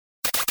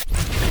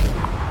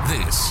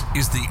This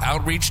is the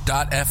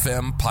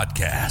Outreach.fm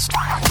podcast.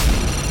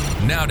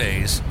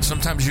 Nowadays,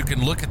 sometimes you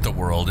can look at the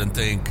world and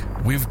think,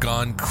 we've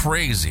gone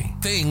crazy.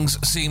 Things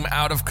seem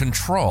out of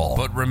control.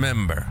 But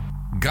remember,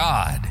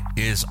 God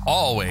is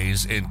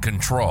always in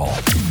control.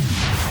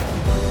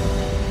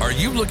 Are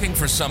you looking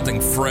for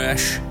something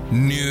fresh,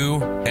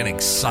 new, and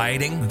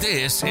exciting?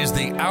 This is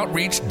the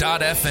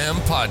Outreach.fm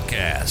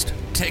podcast,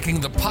 taking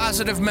the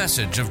positive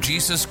message of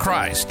Jesus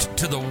Christ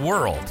to the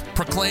world,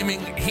 proclaiming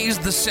He's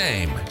the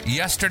same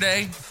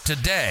yesterday,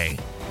 today,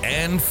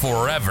 and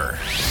forever.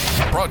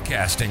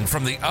 Broadcasting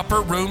from the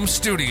Upper Room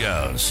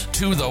Studios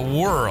to the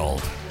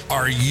world.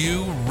 Are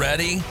you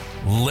ready?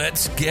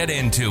 Let's get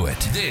into it.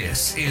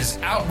 This is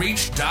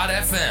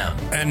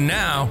Outreach.fm. And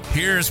now,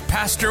 here's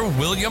Pastor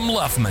William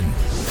Luffman.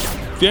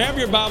 If you have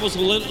your Bibles,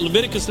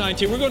 Leviticus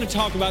 19, we're going to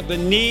talk about the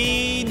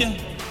need,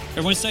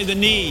 everyone say the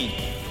need,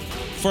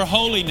 for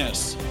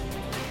holiness.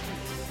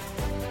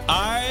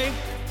 I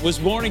was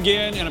born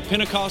again in a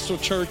Pentecostal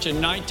church in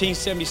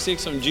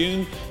 1976 on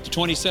June the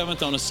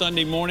 27th on a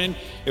Sunday morning.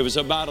 It was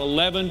about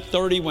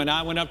 11:30 when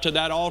I went up to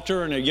that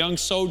altar, and a young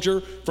soldier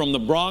from the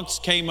Bronx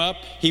came up.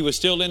 He was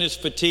still in his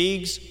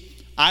fatigues.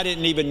 I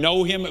didn't even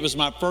know him. It was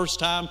my first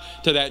time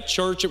to that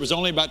church. It was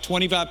only about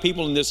 25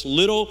 people in this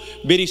little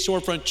bitty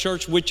storefront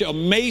church, which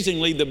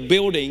amazingly the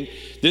building,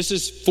 this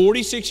is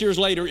 46 years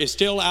later, is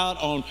still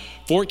out on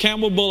Fort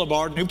Campbell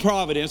Boulevard, New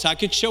Providence. I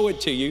could show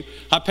it to you.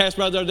 I passed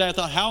by there, I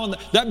thought,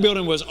 that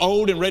building was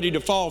old and ready to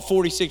fall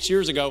 46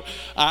 years ago.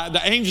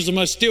 The angels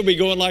must still be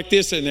going like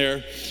this in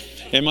there.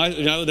 And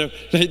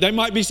they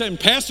might be saying,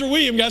 Pastor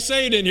William got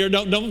saved in here.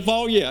 Don't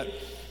fall yet.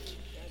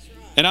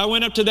 And I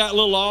went up to that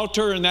little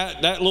altar, and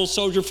that little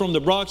soldier from the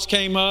Bronx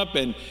came up,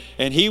 and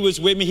he was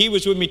with me. He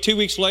was with me 2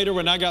 weeks later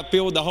when I got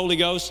filled with the Holy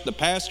Ghost. The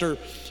pastor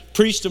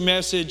preached a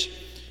message,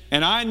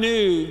 and I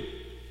knew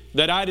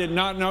that I did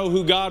not know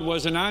who God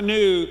was, and I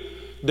knew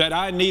that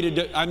I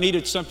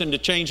needed something to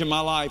change in my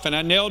life. And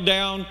I knelt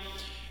down,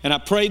 and I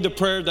prayed the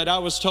prayer that I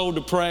was told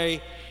to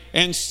pray,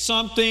 and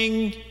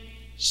something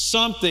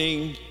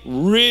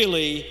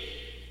really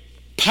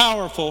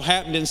powerful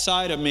happened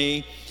inside of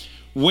me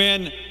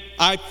when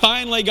I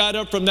finally got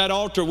up from that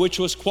altar, which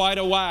was quite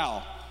a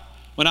while.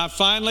 When I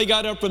finally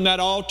got up from that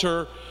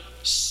altar,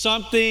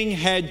 something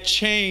had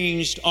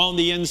changed on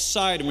the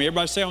inside of me.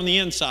 Everybody say on the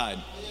inside.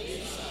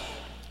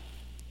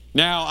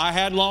 Now, I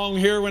had long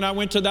hair when I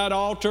went to that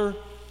altar.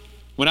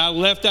 When I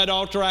left that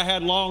altar, I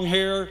had long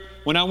hair.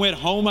 When I went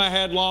home, I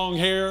had long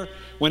hair.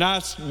 When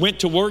I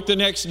went to work the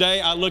next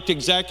day, I looked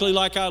exactly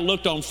like I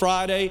looked on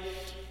Friday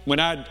when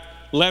I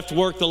left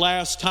work the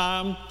last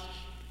time.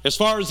 As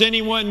far as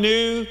anyone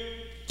knew,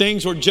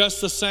 things were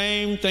just the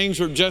same. Things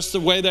were just the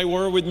way they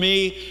were with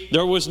me.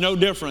 There was no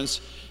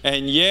difference.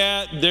 And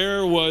yet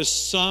there was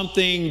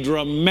something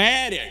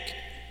dramatic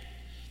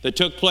that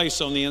took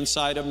place on the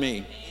inside of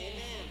me.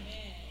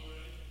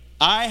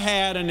 I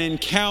had an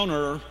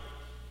encounter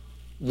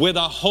with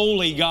a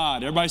holy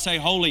God. Everybody say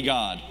holy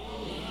God.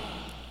 Holy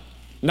God.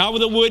 Not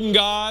with a wooden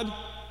God,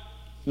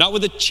 not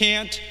with a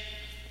chant,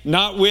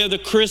 not with a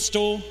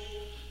crystal,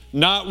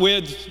 not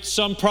with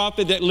some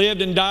prophet that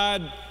lived and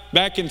died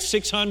back in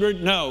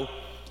 600. No,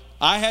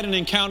 I had an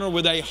encounter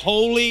with a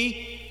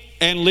holy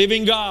and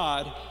living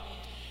God.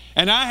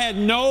 And I had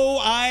no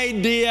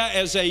idea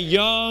as a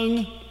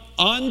young,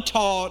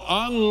 untaught,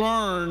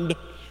 unlearned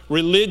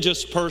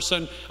religious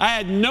person, I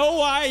had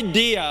no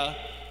idea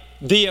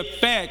the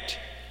effect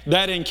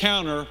that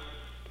encounter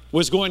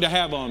was going to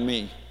have on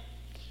me.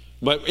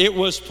 But it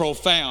was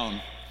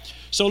profound.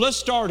 So let's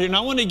start here. And I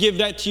want to give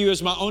that to you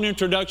as my own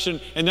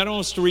introduction, and then I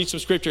want us to read some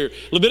scripture.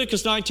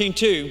 Leviticus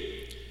 19:2.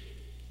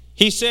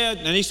 He said,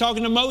 and he's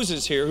talking to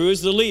Moses here, who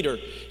is the leader.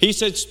 He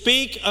said,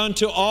 speak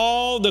unto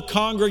all the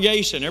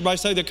congregation. Everybody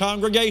say the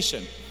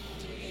congregation.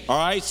 All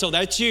right, so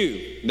that's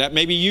you. That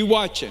may be you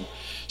watching.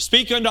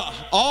 Speak unto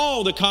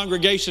all the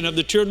congregation of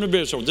the children of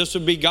Israel. This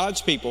would be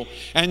God's people.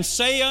 And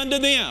say unto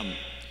them,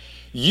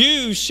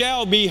 you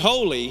shall be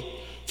holy,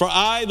 for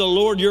I, the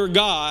Lord your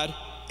God,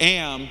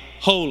 am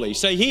holy.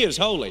 Say, He is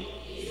holy.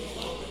 He is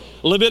holy.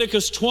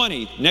 Leviticus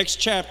 20, next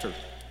chapter,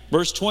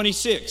 verse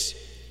 26.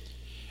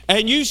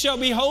 And you shall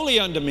be holy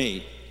unto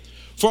me,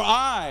 for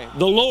I,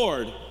 the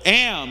Lord,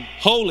 am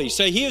holy.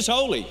 Say, He is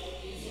holy.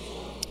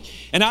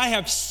 And I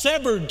have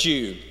severed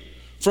you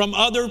from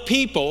other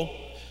people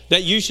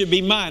that you should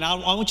be mine. I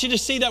want you to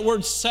see that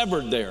word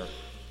severed there.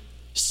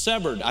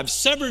 Severed. I've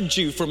severed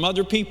you from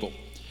other people.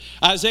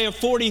 Isaiah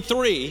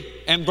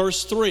 43 and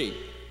verse 3.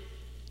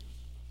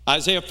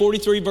 Isaiah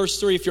 43 verse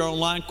 3, if you're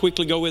online,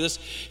 quickly go with us.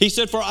 He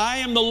said, for I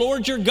am the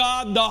Lord your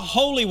God, the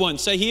Holy One.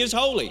 Say, He is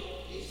holy.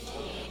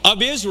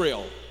 Of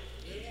Israel.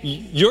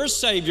 Your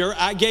Savior.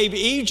 I gave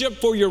Egypt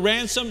for your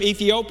ransom,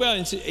 Ethiopia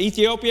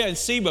and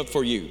Seba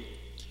for you.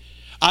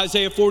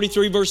 Isaiah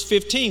 43 verse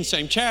 15,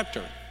 same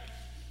chapter.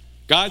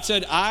 God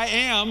said, I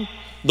am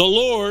the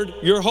Lord,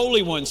 your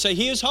Holy One. Say,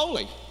 He is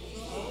holy.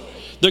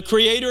 The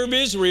Creator of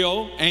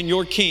Israel and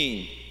your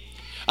King.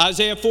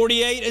 Isaiah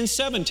 48 and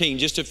 17,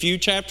 just a few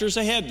chapters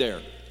ahead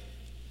there.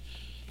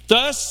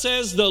 Thus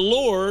says the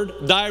Lord,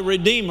 thy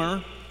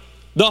Redeemer,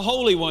 The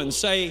Holy One.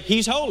 Say,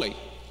 He's holy.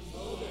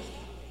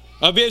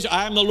 Of Israel,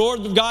 I am the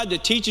Lord God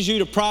that teaches you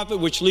to profit,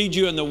 which leads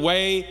you in the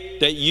way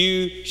that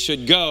you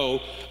should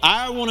go.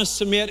 I want to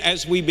submit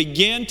as we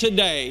begin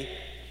today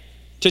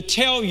to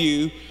tell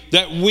you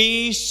that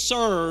we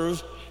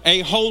serve a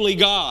holy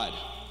God.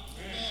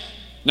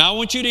 Now I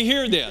want you to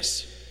hear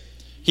this.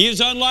 He is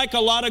unlike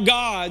a lot of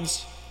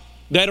gods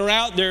that are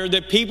out there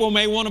that people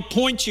may want to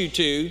point you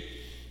to,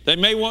 that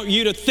may want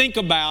you to think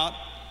about,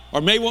 or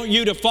may want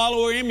you to follow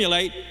or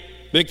emulate.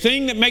 The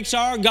thing that makes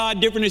our God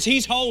different is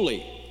He's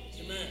holy.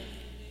 Amen.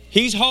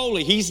 He's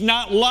holy. He's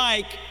not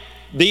like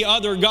the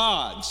other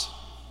gods.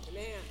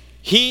 Amen.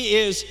 He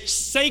is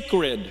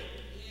sacred.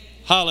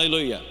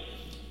 Hallelujah.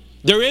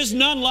 There is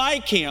none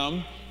like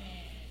Him.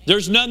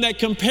 There's none that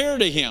compare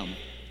to Him.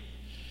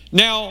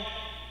 Now,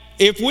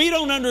 if we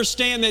don't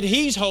understand that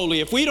He's holy,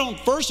 if we don't,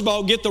 first of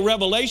all, get the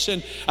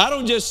revelation, I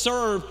don't just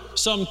serve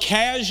some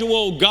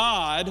casual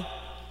God,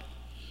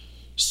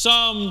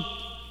 some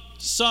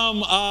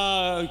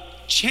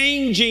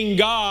changing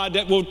God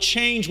that will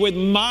change with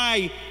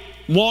my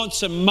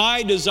wants and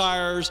my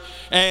desires,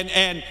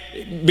 and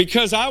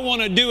because I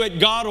want to do it,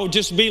 God will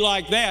just be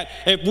like that.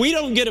 If we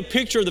don't get a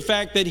picture of the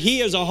fact that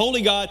He is a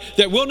holy God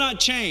that will not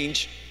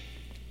change,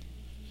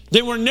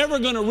 then we're never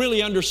going to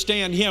really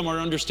understand Him or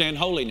understand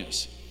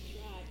holiness.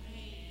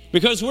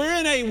 Because we're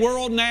in a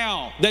world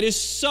now that is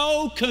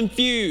so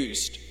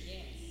confused.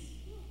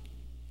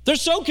 They're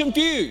so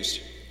confused.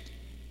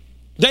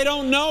 They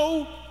don't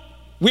know.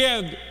 We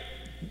have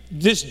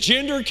this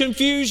gender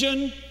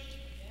confusion.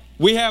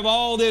 We have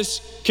all this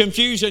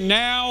confusion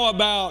now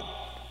about,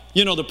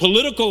 the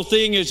political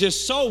thing is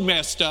just so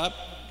messed up.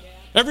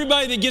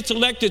 Everybody that gets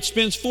elected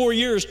spends 4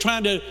 years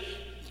trying to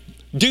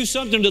do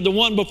something to the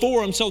one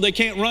before them so they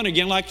can't run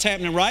again, like it's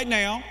happening right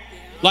now.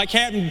 Like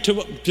happened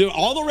to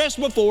all the rest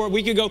before.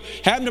 We could go,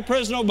 happened to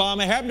President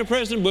Obama, happened to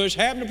President Bush,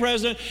 happened to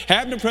President,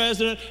 happened to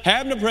President,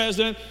 happened to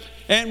President.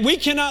 And we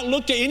cannot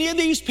look to any of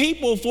these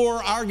people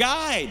for our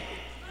guide.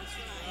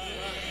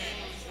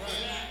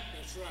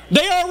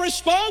 They are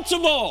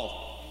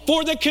responsible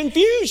for the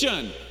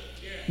confusion.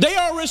 They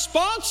are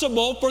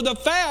responsible for the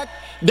fact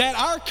that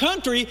our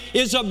country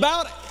is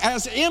about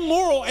as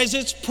immoral as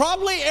it's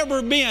probably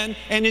ever been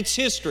in its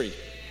history.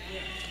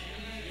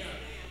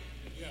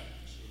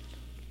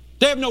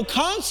 They have no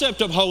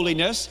concept of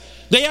holiness.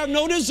 They have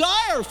no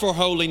desire for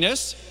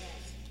holiness.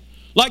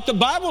 Like the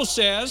Bible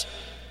says,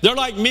 they're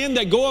like men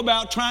that go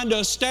about trying to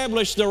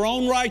establish their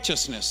own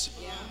righteousness.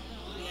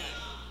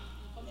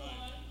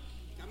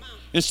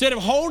 Instead of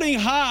holding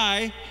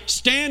high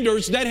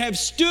standards that have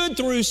stood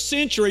through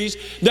centuries,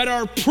 that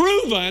are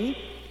proven,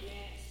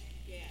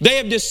 they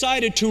have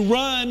decided to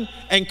run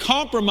and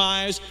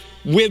compromise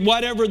with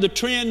whatever the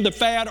trend, the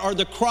fad, or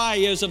the cry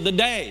is of the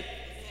day.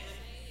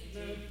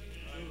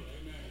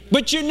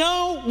 But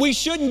we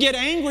shouldn't get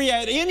angry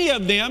at any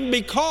of them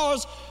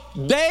because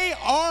they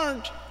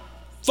aren't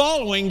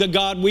following the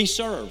God we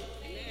serve.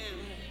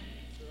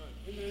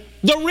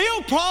 The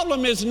real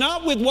problem is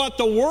not with what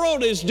the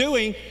world is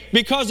doing,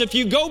 because if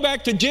you go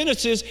back to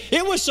Genesis,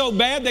 it was so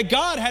bad that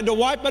God had to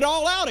wipe it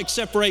all out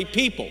except for 8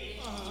 people.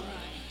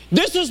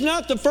 This is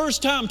not the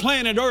first time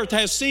planet Earth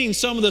has seen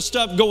some of the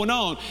stuff going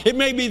on. It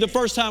may be the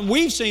first time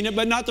we've seen it,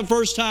 but not the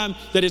first time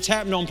that it's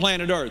happened on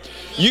planet Earth.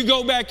 You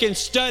go back and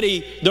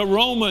study the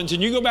Romans,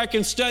 and you go back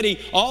and study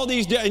all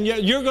these, and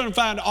you're going to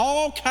find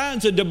all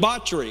kinds of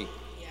debauchery,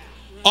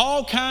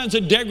 all kinds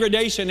of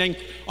degradation, and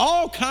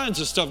all kinds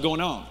of stuff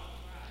going on.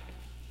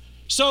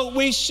 So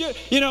we should,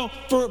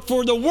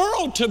 for the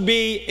world to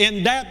be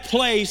in that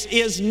place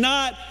is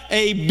not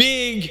a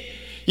big,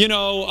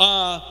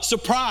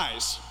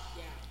 surprise.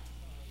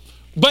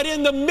 But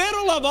in the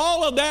middle of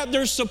all of that,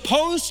 there's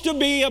supposed to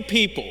be a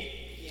people.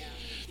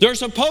 There's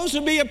supposed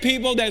to be a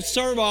people that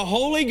serve a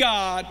holy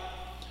God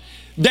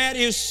that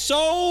is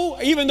so,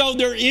 even though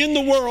they're in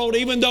the world,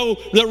 even though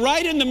they're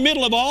right in the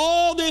middle of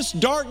all this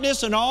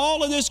darkness and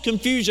all of this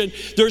confusion,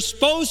 there's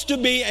supposed to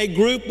be a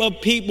group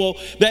of people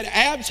that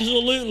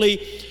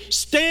absolutely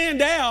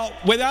stand out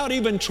without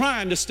even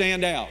trying to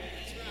stand out.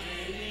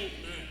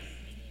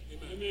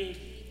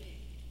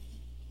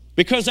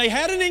 Because they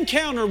had an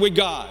encounter with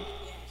God.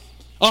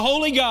 A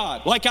holy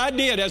God, like I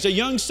did as a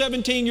young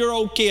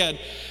 17-year-old kid,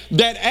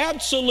 that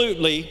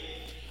absolutely,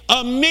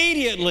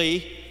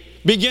 immediately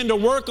began to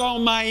work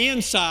on my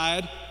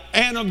inside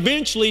and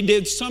eventually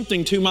did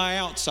something to my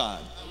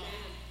outside.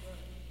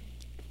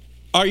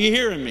 Are you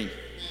hearing me?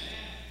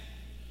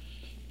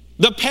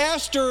 The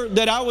pastor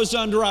that I was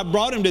under, I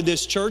brought him to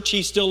this church.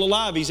 He's still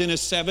alive. He's in his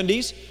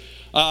 70s.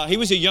 He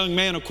was a young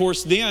man, of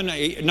course, then,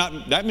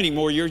 not that many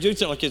more years. He was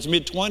like his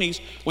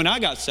mid-20s when I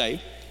got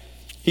saved.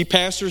 He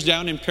pastors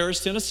down in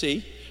Paris,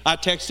 Tennessee. I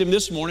text him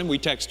this morning. We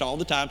text all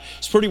the time.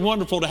 It's pretty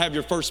wonderful to have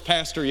your first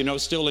pastor,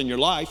 still in your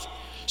life,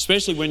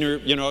 especially when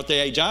you're, at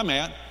the age I'm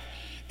at.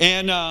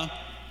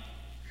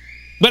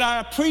 But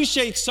I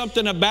appreciate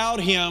something about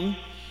him,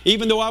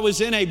 even though I was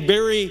in a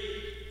very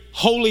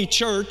holy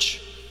church.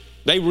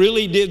 They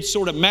really did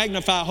sort of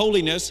magnify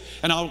holiness,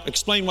 and I'll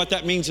explain what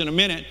that means in a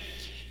minute.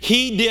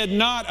 He did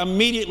not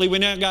immediately,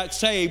 when I got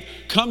saved,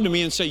 come to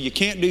me and say, you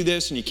can't do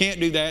this and you can't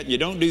do that, and you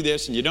don't do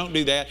this and you don't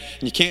do that,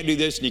 and you can't do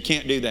this and you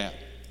can't do that.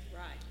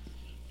 Right.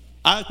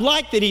 I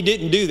like that he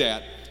didn't do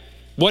that.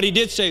 What he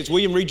did say is,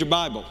 William, read your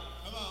Bible.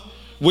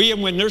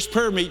 William, when there's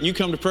prayer meeting, you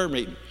come to prayer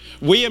meeting.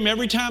 William,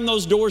 every time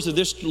those doors of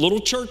this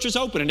little church is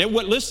open, and it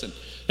would listen,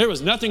 there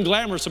was nothing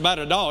glamorous about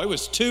it at all. It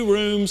was 2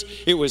 rooms.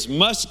 It was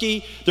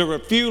musky. There were a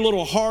few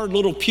little hard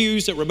little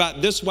pews that were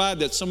about this wide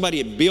that somebody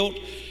had built,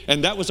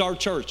 and that was our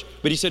church.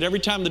 But he said, every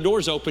time the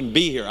doors open,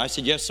 be here. I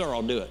said, yes, sir,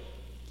 I'll do it.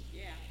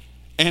 Yeah.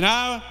 And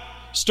I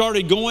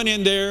started going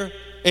in there,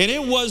 and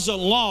it wasn't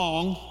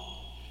long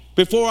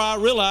before I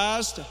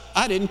realized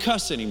I didn't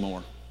cuss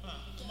anymore.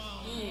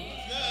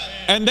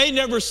 And they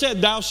never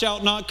said, thou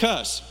shalt not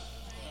cuss.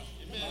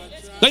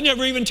 They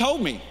never even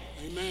told me.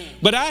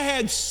 But I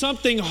had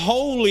something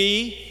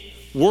holy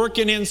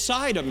working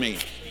inside of me.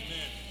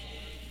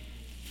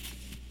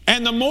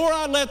 And the more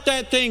I let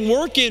that thing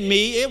work in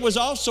me, it was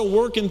also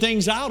working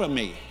things out of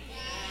me.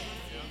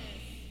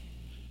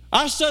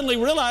 I suddenly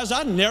realized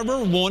I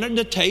never wanted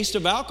the taste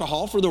of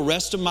alcohol for the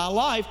rest of my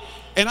life.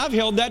 And I've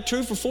held that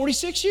true for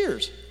 46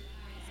 years.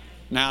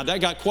 Now, that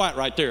got quiet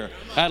right there.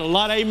 I had a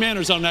lot of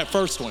ameners on that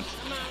first one.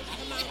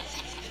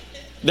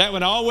 That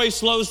one always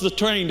slows the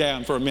train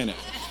down for a minute.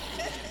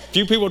 A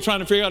few people are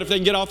trying to figure out if they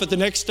can get off at the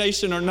next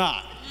station or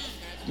not.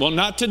 Well,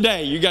 not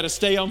today. You got to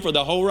stay on for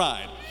the whole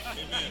ride.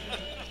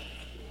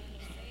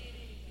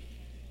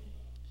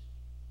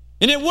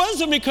 And it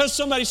wasn't because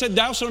somebody said,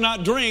 thou shalt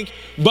not drink,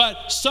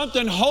 but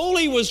something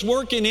holy was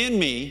working in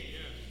me.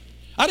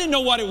 I didn't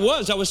know what it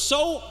was. I was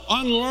so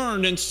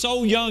unlearned and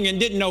so young and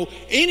didn't know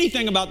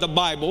anything about the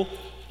Bible.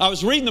 I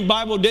was reading the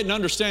Bible, didn't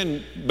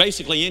understand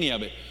basically any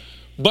of it.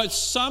 But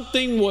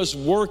something was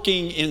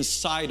working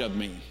inside of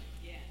me.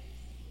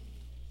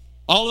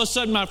 All of a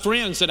sudden, my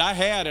friends that I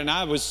had and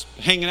I was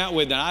hanging out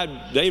with,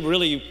 they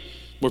really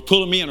were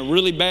pulling me in a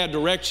really bad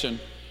direction.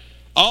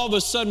 All of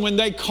a sudden, when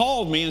they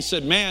called me and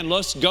said, man,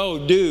 let's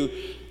go do,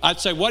 I'd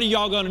say, what are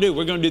y'all going to do?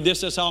 We're going to do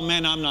this, this. Oh,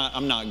 man, I'm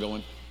not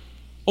going.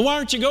 Well, why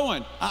aren't you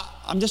going?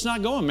 I'm just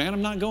not going, man.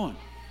 I'm not going.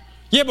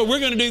 Yeah, but we're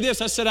going to do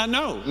this. I said, I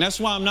know, and that's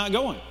why I'm not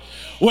going.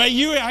 Well,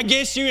 I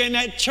guess you in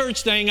that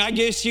church thing, and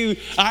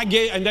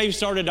they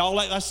started all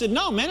that. I said,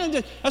 no,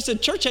 man. I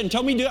said, church hadn't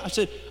told me to do it. I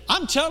said,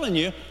 I'm telling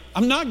you,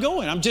 I'm not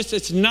going.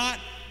 It's not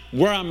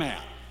where I'm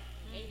at.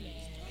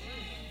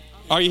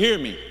 Are you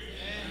hearing me?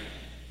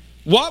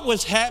 What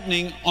was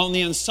happening on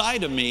the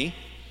inside of me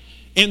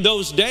in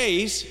those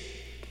days,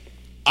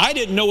 I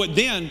didn't know it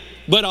then,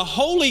 but a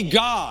holy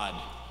God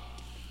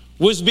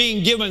was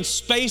being given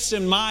space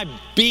in my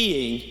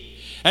being,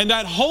 and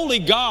that holy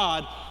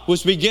God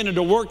was beginning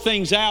to work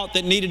things out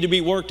that needed to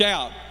be worked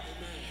out.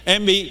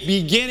 And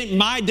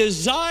my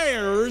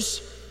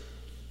desires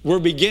were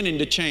beginning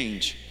to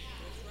change.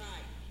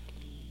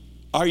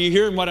 Are you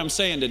hearing what I'm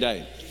saying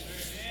today?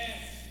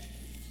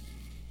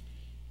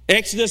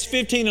 Exodus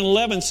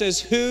 15:11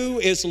 says, who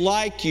is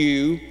like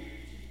you,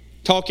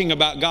 talking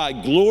about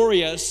God,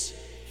 glorious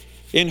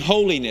in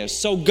holiness.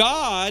 So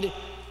God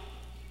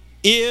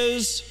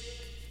is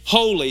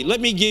holy.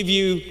 Let me give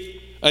you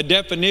a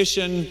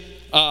definition.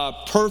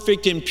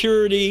 Perfect in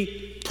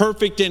purity,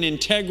 perfect in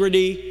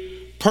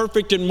integrity,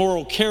 perfect in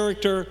moral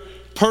character,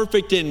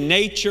 perfect in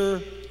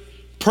nature,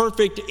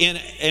 perfect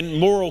in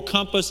moral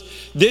compass.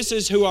 This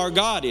is who our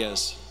God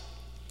is.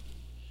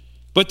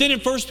 But then in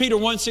 1 Peter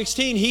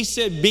 1:16, he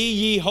said, be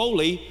ye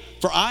holy,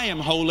 for I am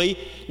holy.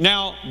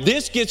 Now,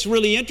 this gets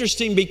really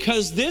interesting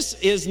because this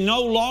is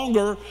no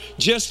longer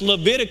just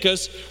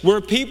Leviticus,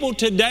 where people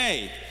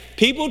today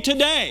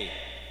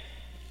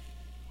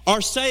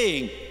are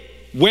saying,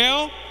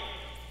 well,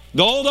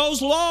 all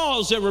those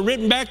laws that were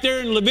written back there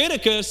in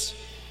Leviticus,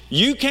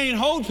 you can't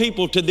hold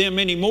people to them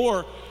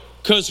anymore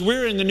because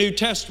we're in the New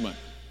Testament.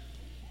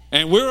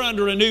 And we're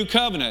under a new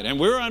covenant, and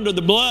we're under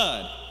the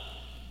blood.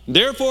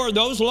 Therefore,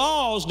 those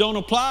laws don't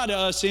apply to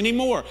us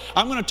anymore.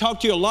 I'm going to talk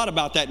to you a lot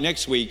about that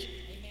next week.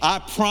 I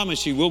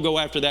promise you we'll go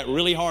after that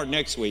really hard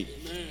next week.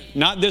 Amen.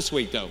 Not this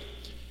week, though.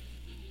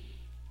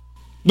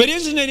 But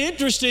isn't it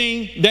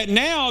interesting that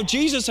now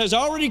Jesus has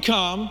already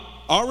come,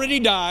 already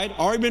died,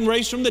 already been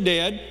raised from the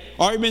dead,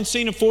 already been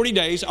seen in 40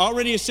 days,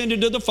 already ascended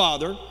to the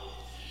Father.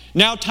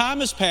 Now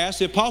time has passed.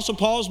 The Apostle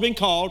Paul has been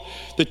called.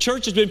 The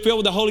church has been filled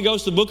with the Holy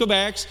Ghost, the book of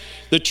Acts.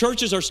 The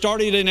churches are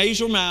started in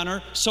Asia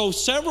Minor. So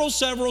several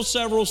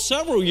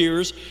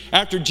years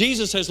after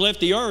Jesus has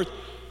left the earth,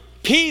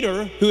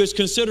 Peter, who is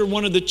considered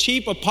one of the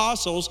chief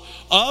apostles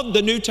of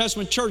the New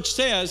Testament church,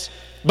 says,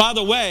 by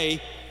the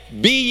way,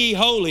 be ye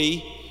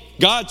holy,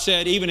 God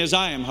said, even as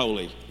I am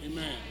holy.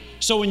 Amen.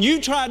 So when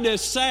you try to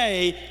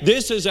say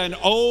this is an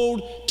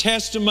Old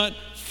Testament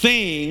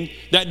thing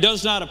that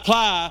does not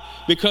apply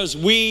because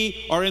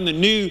we are in the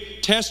New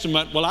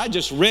Testament. Well, I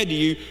just read to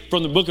you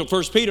from the book of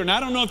 1 Peter, and I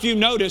don't know if you've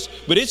noticed,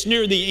 but it's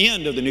near the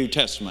end of the New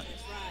Testament.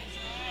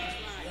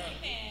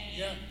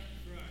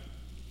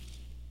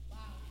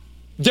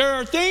 There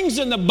are things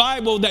in the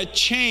Bible that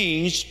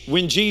changed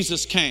when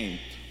Jesus came.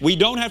 We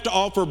don't have to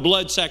offer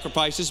blood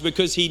sacrifices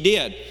because He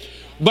did.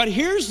 But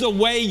here's the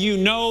way you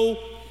know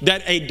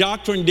that a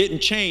doctrine didn't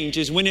change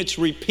is when it's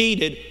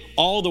repeated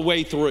all the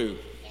way through.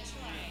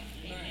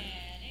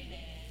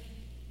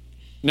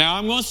 Now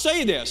I'm going to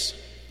say this,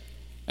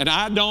 and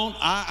I'm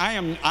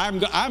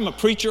a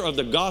preacher of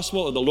the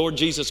gospel of the Lord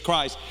Jesus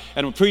Christ,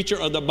 and I'm a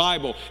preacher of the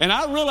Bible. And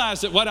I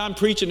realize that what I'm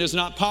preaching is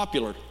not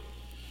popular.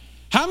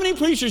 How many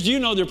preachers do you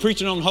know they're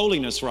preaching on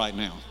holiness right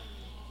now?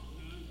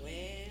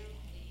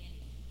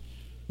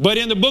 But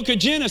in the book of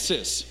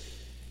Genesis,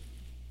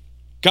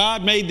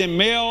 God made them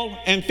male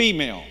and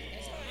female.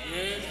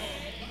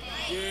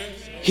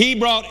 He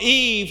brought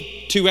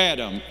Eve to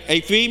Adam,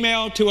 a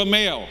female to a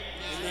male.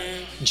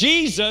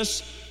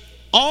 Jesus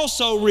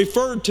also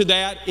referred to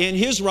that in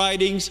his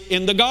writings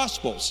in the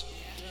Gospels.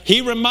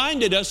 He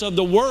reminded us of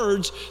the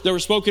words that were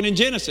spoken in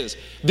Genesis.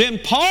 Then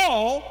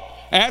Paul,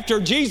 after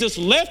Jesus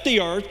left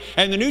the earth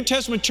and the New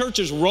Testament church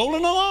is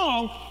rolling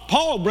along,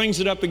 Paul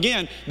brings it up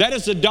again. That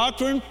is the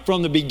doctrine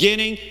from the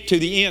beginning to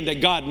the end,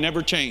 that God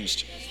never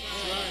changed.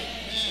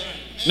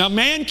 Now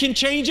man can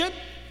change it.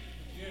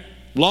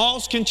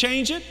 Laws can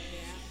change it.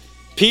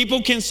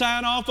 People can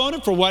sign off on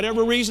it for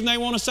whatever reason they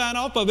want to sign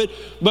off of it.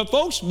 But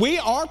folks, we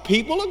are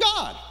people of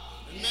God.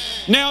 Amen.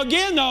 Now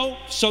again though,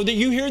 so that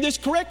you hear this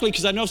correctly,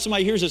 because I know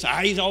somebody hears this,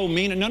 he's all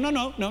mean.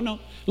 No.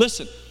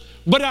 Listen,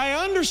 but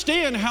I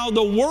understand how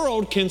the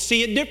world can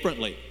see it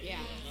differently. Yeah.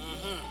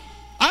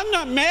 I'm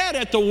not mad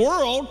at the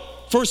world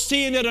for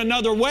seeing it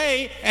another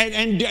way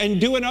and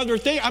doing other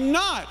things. I'm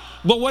not.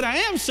 But what I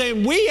am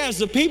saying, we as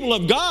the people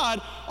of God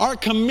are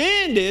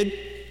commanded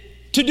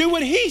to do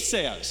what He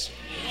says.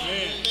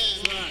 Amen.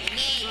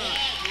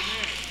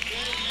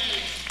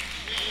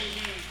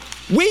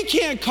 We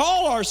can't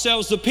call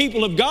ourselves the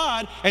people of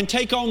God and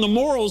take on the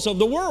morals of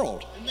the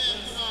world.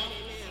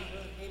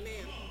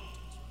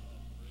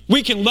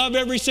 We can love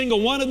every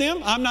single one of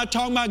them. I'm not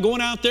talking about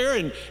going out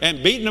there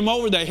and beating them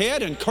over the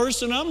head and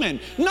cursing them.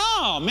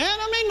 No, man,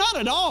 not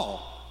at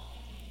all.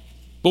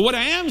 But what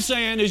I am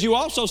saying is you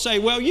also say,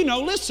 well,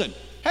 listen,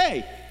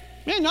 hey,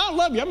 man, I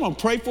love you. I'm going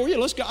to pray for you.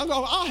 Let's go.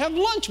 I'll have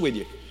lunch with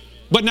you.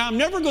 But now I'm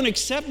never going to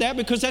accept that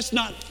because that's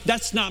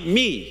not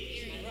me.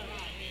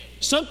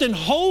 Something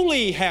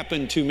holy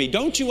happened to me.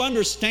 Don't you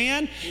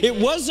understand? It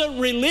wasn't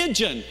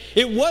religion.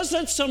 It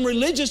wasn't some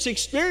religious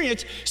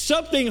experience.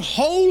 Something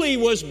holy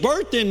was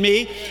birthed in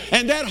me,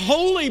 and that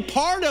holy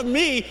part of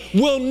me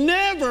will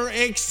never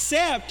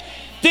accept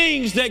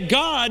things that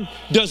God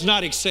does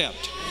not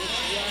accept.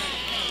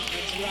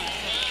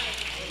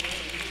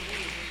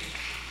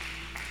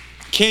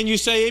 Can you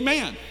say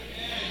amen?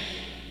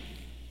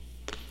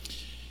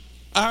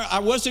 I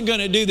wasn't going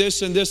to do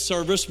this in this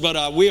service, but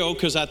I will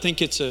because I think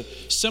it's a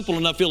simple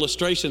enough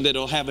illustration that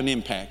it'll have an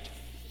impact.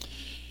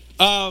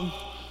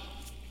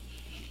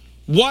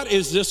 What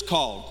is this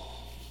called?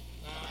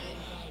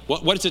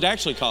 What is it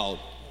actually called?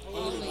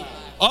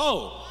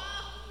 Oh,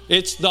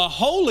 it's the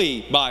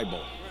Holy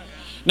Bible.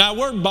 Now,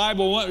 the word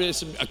Bible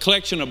is a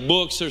collection of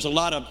books. There's a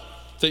lot of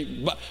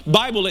things.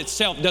 Bible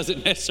itself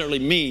doesn't necessarily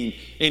mean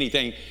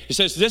anything. It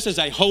says this is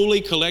a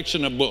holy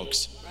collection of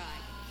books.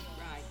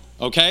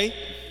 Okay?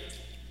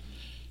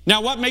 Now,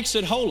 what makes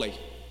it holy?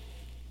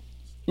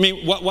 I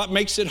mean, what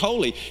makes it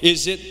holy?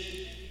 Is it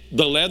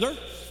the leather?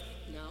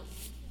 No.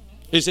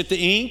 Is it the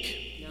ink?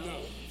 No.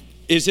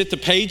 Is it the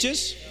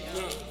pages?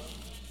 No.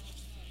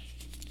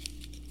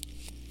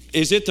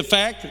 Is it the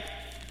fact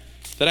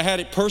that I had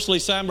it personally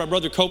signed by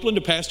Brother Copeland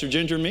to Pastor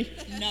Ginger and me?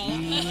 No.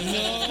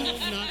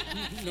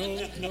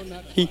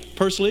 Not. He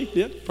personally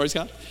did? Praise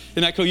God.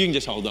 Isn't that cool? You can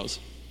just hold those.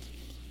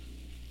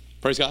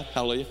 Praise God.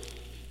 Hallelujah.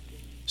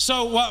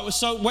 So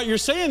what you're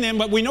saying then,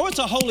 but we know it's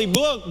a holy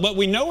book, but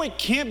we know it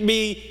can't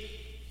be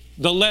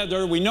the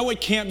leather. We know it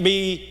can't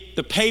be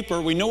the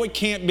paper. We know it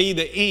can't be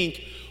the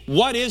ink.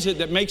 What is it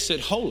that makes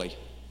it holy?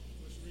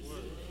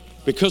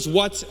 Because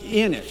what's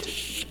in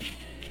it?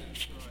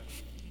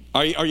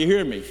 Are you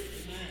hearing me?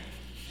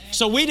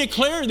 So we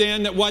declare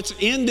then that what's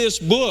in this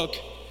book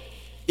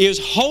is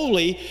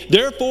holy.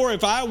 Therefore,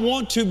 if I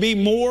want to be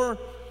more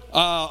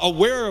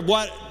aware of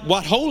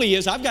what holy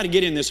is, I've got to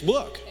get in this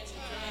book.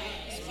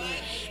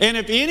 And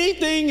if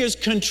anything is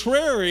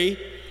contrary,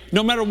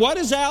 no matter what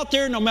is out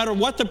there, no matter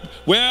what they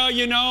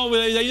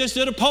just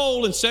did a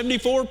poll and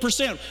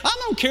 74%. I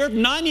don't care if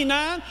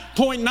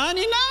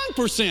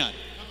 99.99%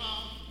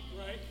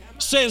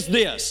 says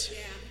this.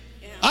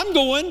 I'm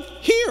going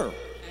here.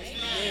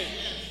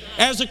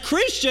 As a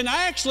Christian,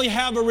 I actually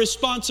have a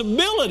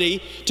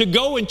responsibility to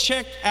go and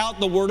check out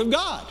the Word of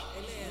God.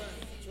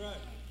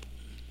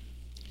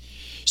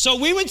 So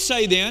we would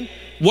say then,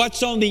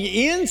 what's on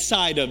the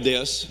inside of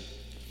this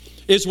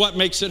is what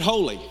makes it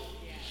holy.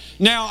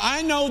 Now,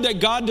 I know that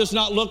God does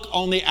not look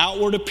on the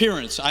outward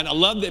appearance. I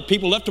love that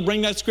people love to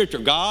bring that scripture.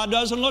 God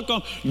doesn't look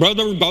on, God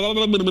doesn't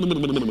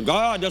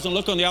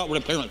look on the outward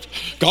appearance.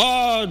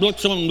 God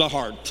looks on the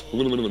heart.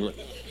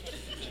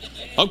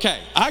 Okay,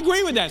 I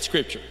agree with that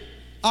scripture.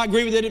 I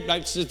agree with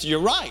it. You're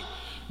right.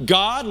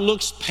 God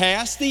looks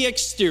past the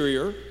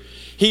exterior.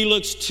 He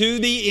looks to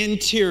the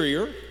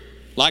interior,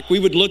 like we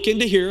would look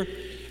into here.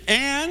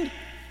 And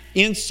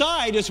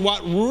Inside is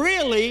what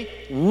really,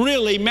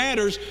 really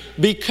matters,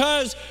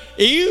 because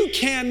you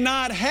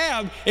cannot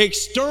have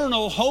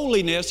external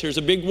holiness, here's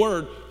a big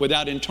word,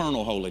 without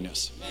internal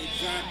holiness.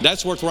 Exactly.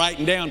 That's worth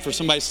writing down for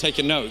somebody that's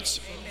taking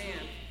notes.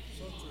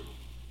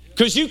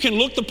 Because you can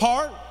look the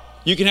part,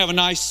 you can have a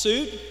nice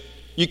suit,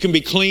 you can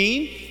be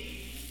clean,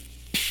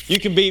 you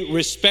can be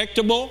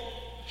respectable,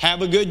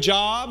 have a good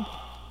job.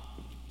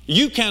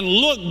 You can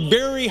look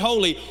very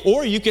holy,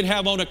 or you can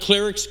have on a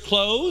cleric's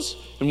clothes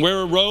and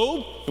wear a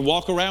robe and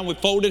walk around with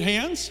folded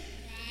hands.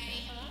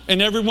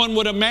 And everyone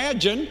would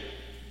imagine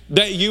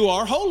that you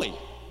are holy,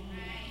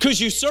 because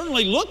you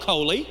certainly look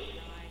holy,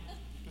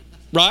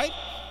 right?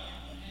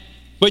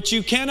 But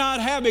you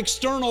cannot have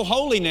external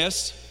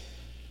holiness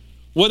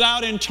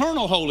without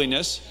internal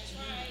holiness.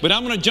 But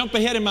I'm going to jump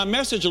ahead in my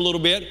message a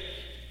little bit.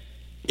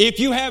 If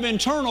you have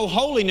internal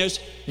holiness,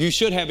 you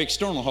should have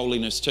external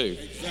holiness too.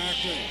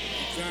 Exactly.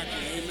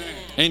 Amen.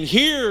 And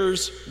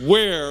here's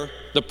where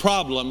the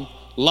problem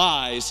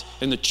lies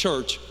in the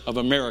church of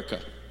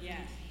America.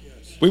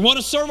 Yes. We want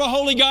to serve a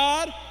holy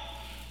God.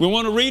 We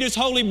want to read His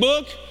holy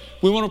book.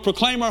 We want to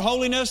proclaim our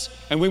holiness,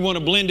 and we want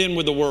to blend in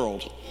with the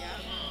world.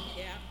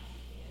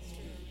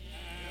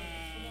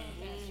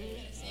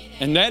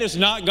 And that is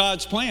not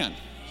God's plan.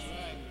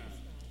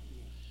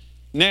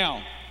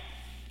 Now,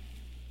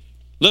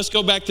 let's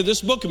go back to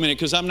this book a minute,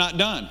 because I'm not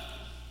done.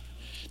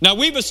 Now,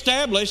 we've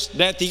established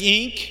that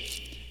the ink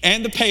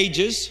and the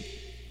pages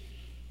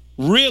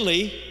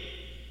really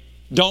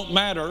don't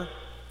matter.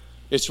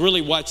 It's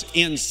really what's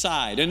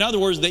inside. In other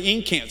words, the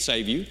ink can't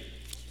save you,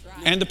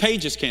 and the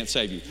pages can't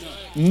save you.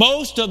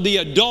 Most of the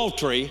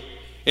adultery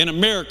in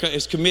America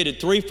is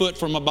committed 3 foot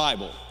from a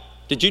Bible.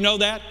 Did you know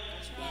that?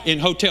 In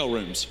hotel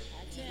rooms.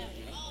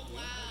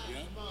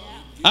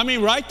 I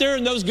mean, right there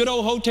in those good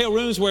old hotel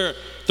rooms where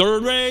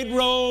third-rate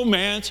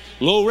romance,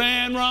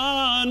 low-rent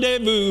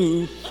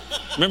rendezvous.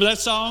 Remember that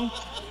song?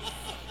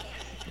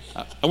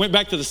 I went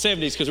back to the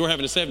 70s because we're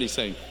having a 70s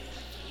thing.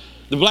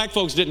 The black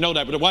folks didn't know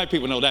that, but the white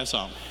people know that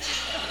song.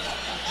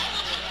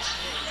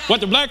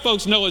 What the black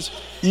folks know is,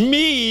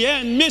 me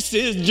and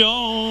Mrs.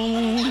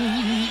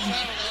 Jones,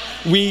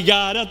 we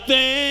got a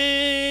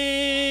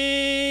thing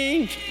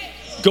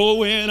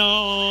going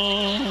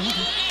on.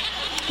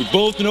 We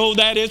both know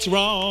that it's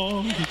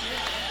wrong,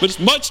 but it's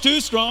much too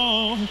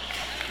strong.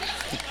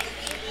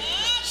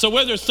 So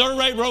whether it's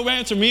third-rate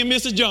romance or me and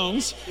Mrs.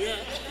 Jones,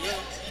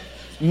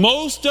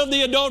 most of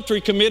the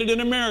adultery committed in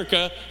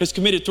America is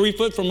committed 3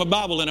 foot from a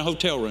Bible in a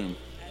hotel room.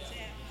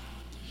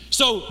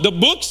 So the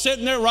book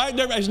sitting there right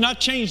there has not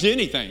changed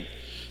anything.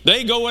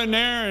 They go in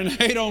there and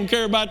they don't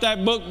care about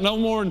that book no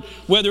more than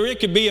whether it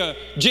could be a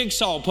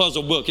jigsaw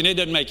puzzle book, and it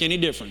doesn't make any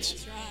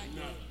difference.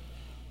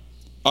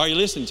 Are you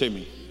listening to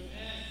me?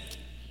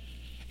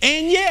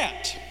 And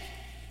yet,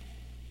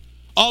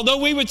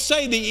 although we would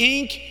say the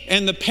ink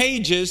and the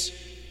pages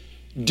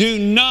do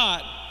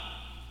not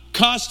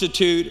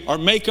constitute or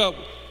make up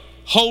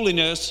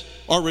holiness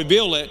or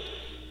reveal it,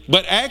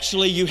 but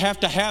actually you have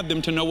to have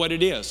them to know what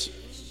it is.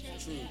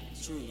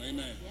 True.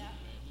 Amen.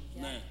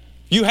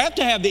 You have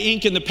to have the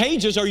ink and the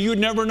pages, or you'd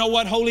never know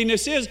what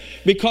holiness is,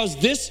 because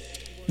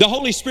the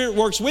Holy Spirit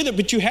works with it,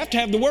 but you have to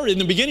have the Word. In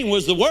the beginning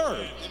was the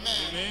Word.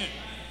 Amen.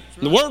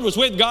 The Word was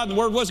with God, and the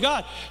Word was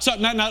God. So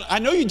now I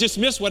know you just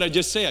missed what I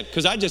just said,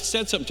 because I just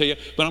said something to you,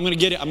 but I'm going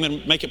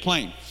to make it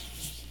plain.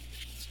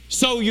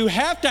 So you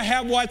have to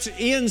have what's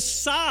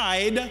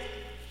inside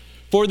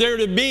for there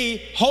to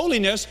be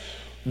holiness.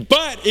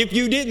 But if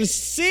you didn't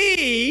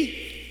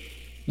see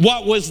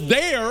what was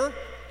there,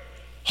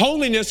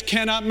 holiness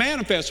cannot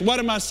manifest. What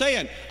am I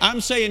saying?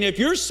 I'm saying if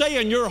you're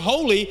saying you're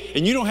holy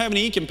and you don't have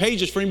any ink and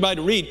pages for anybody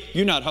to read,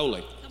 you're not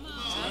holy.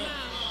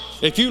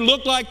 If you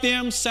look like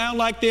them, sound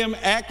like them,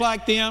 act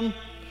like them,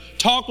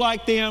 talk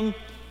like them,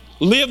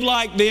 live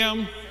like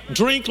them,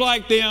 drink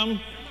like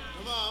them.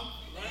 Come on.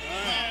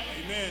 Right.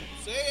 Amen.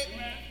 Say it.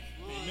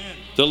 Amen.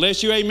 The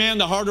less you amen,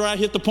 the harder I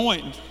hit the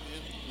point.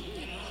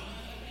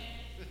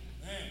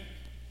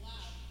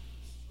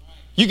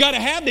 You got to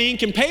have the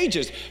ink and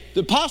pages.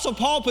 The Apostle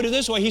Paul put it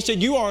this way. He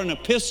said, you are an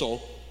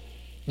epistle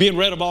being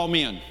read of all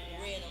men.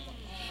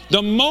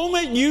 The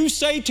moment you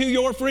say to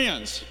your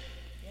friends,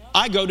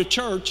 I go to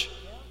church,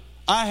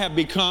 I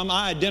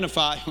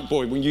identify,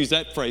 boy, we use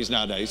that phrase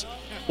nowadays.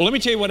 Well, let me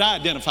tell you what I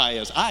identify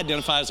as. I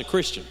identify as a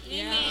Christian.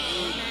 Amen.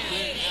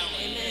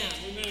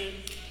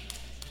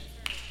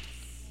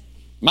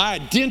 My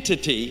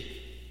identity,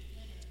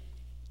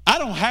 I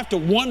don't have to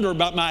wonder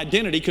about my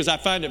identity because I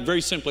find it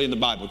very simply in the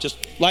Bible, just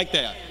like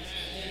that.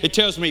 It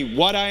tells me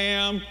what I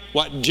am,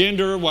 what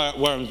gender,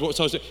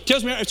 so it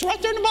tells me, it's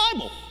right there in the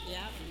Bible.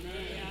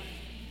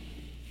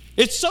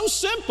 It's so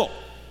simple.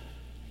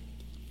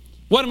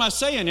 What am I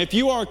saying? If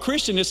you are a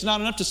Christian, it's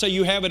not enough to say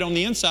you have it on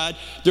the inside.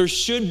 There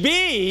should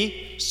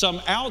be some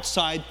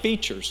outside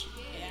features.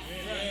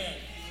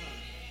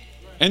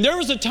 And there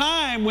was a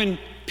time when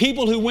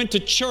people who went to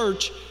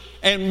church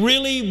and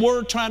really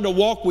were trying to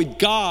walk with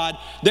God,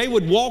 they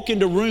would walk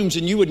into rooms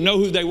and you would know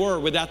who they were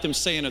without them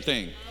saying a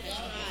thing.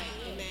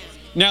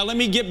 Now, let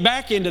me get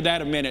back into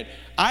that a minute.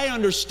 I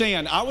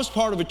understand. I was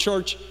part of a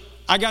church.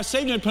 I got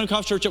saved in a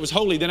Pentecostal church that was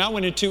holy. Then I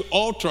went into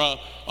ultra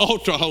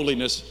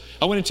holiness.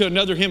 I went into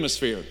another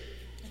hemisphere.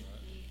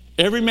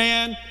 Every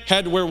man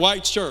had to wear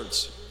white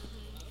shirts.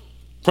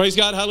 Praise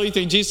God, hallelujah.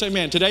 Thank Jesus,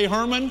 amen. Today,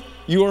 Herman,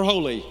 you are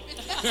holy.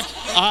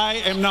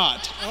 I am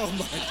not. Oh my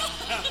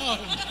God.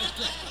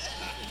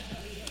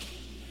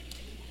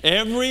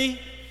 Oh my God.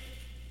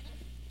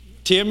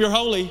 Tim, you're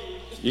holy.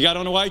 You got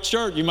on a white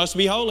shirt. You must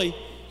be holy.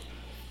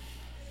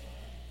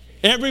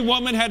 Every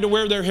woman had to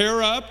wear their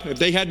hair up. If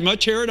they had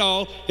much hair at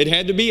all, it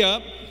had to be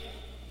up.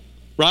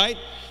 Right?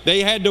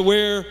 They had to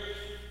wear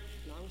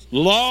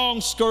long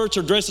skirts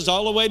or dresses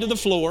all the way to the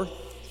floor.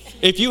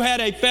 If you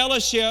had a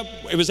fellowship,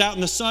 it was out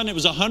in the sun, it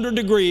was 100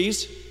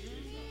 degrees.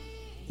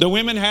 The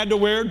women had to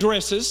wear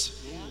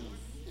dresses.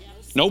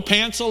 No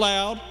pants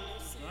allowed.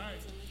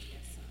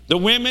 The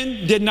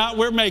women did not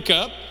wear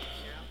makeup.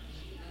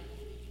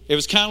 It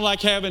was kind of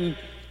like having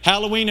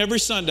Halloween every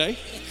Sunday.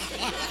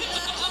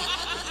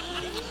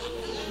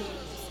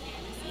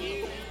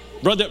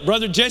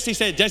 Brother Jesse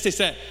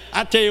said,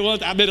 I tell you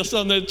what, I've been to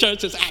some of the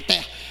churches out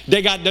there.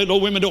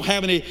 Women don't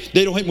have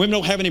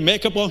any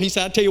makeup on. He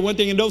said, I tell you one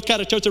thing, in those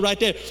kind of churches right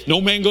there,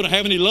 no man going to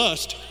have any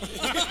lust.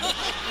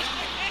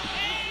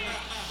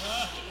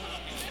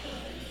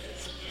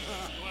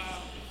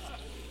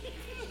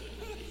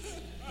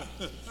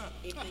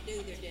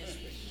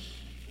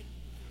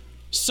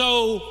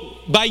 So,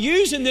 by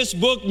using this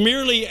book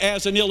merely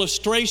as an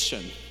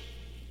illustration,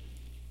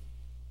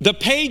 the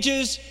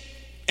pages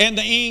and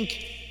the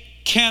ink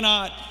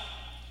cannot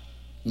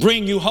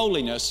bring you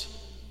holiness.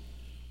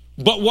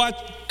 But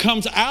what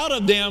comes out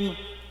of them,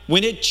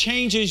 when it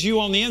changes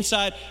you on the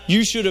inside,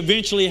 you should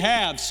eventually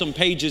have some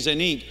pages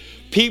and ink.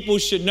 People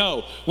should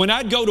know. When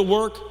I'd go to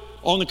work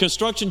on the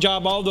construction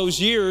job all those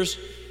years,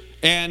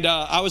 and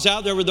I was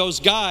out there with those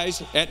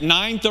guys at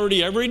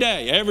 9:30 every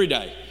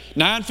day.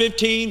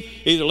 9:15,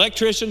 either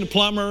electrician, the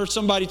plumber,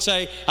 somebody'd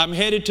say, I'm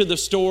headed to the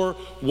store,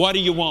 what do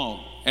you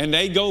want? And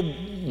they'd go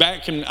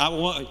back and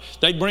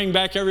they'd bring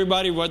back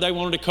everybody, whether they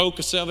wanted a Coke,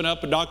 a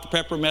 7-Up, a Dr.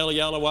 Pepper, Mellow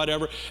Yellow,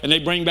 whatever. And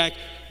they'd bring back,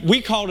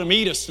 we called them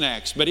Eat-A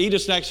Snacks, but Eat-A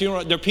Snacks, you know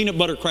what, they're peanut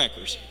butter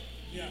crackers.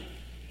 Yeah.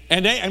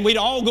 And we'd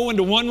all go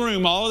into one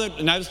room,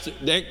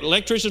 the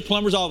electricians,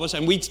 plumbers, all of us,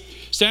 and we'd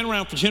stand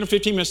around for 10 or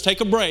 15 minutes,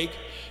 take a break,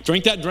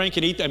 drink that drink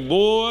and eat that. And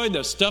boy,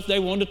 the stuff they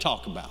wanted to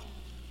talk about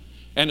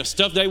and the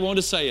stuff they wanted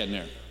to say in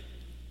there.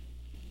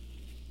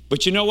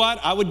 But you know what?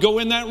 I would go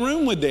in that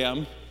room with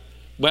them,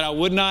 but I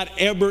would not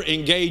ever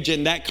engage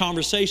in that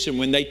conversation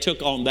when they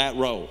took on that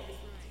role.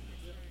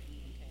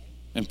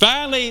 And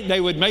finally, they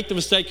would make the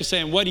mistake of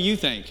saying, what do you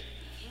think?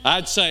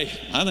 I'd say,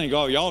 I think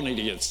all y'all need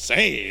to get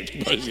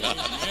saved. Praise God.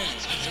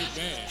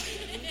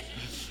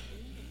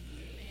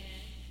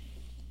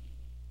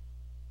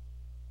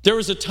 There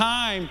was a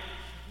time,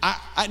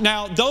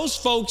 now those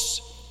folks,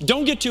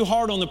 don't get too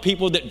hard on the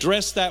people that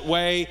dress that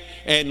way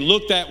and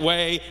look that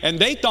way. And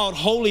they thought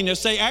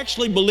holiness, they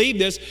actually believed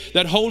this,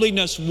 that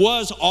holiness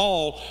was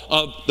all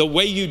of the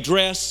way you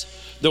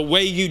dress, the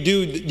way you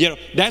do,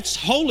 that's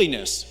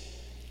holiness.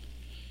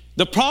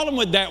 The problem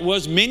with that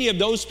was many of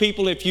those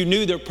people, if you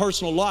knew their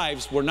personal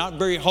lives, were not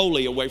very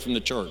holy away from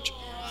the church.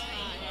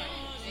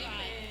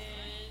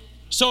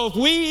 So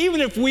even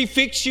if we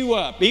fix you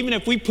up, even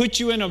if we put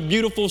you in a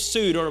beautiful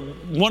suit or a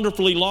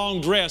wonderfully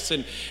long dress,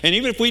 and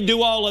even if we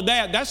do all of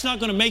that, that's not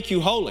going to make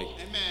you holy.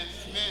 Amen.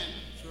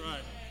 That's right.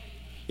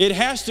 It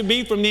has to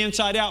be from the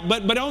inside out.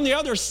 But on the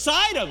other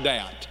side of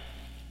that,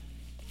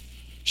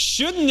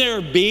 shouldn't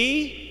there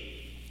be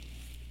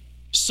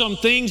some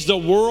things the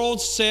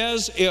world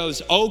says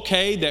is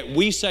okay that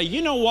we say,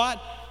 you know what,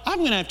 I'm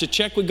going to have to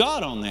check with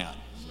God on that.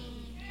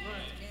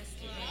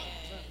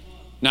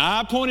 Now,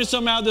 I pointed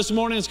something out this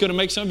morning that's going to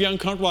make some of you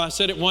uncomfortable. I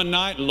said it one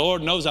night, and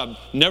Lord knows I've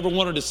never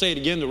wanted to say it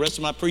again the rest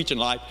of my preaching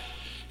life,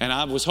 and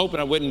I was hoping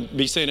I wouldn't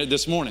be saying it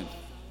this morning.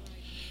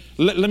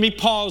 Let me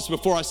pause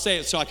before I say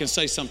it so I can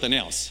say something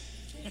else.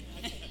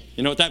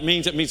 You know what that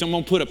means? It means I'm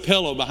going to put a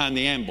pillow behind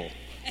the anvil,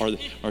 or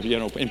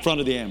in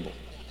front of the anvil.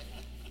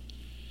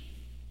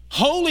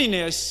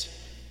 Holiness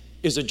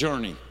is a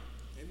journey.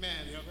 Amen.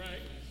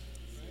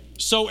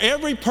 So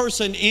every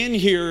person in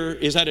here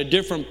is at a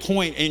different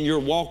point in your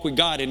walk with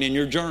God and in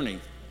your journey.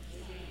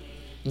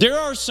 There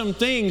are some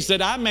things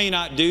that I may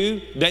not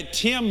do that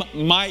Tim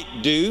might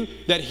do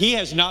that he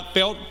has not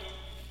felt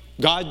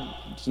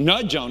God's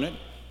nudge on it,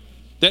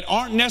 that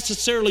aren't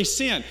necessarily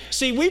sin.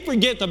 See, we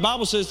forget the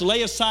Bible says to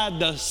lay aside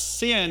the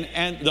sin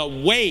and the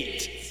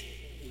weight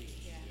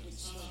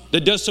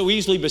that does so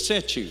easily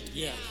beset you.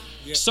 Yeah.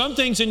 Some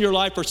things in your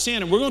life are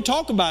sin, and we're going to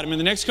talk about them in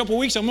the next couple of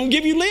weeks. I'm going to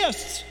give you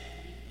lists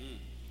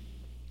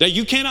that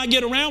you cannot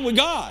get around with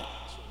God.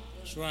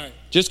 That's right.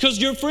 Just because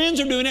your friends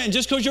are doing it, and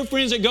just because your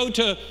friends that go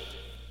to,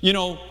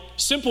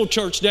 Simple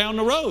Church down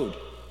the road.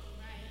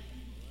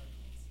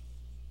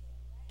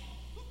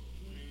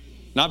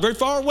 Not very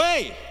far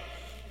away.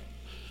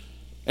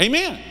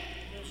 Amen.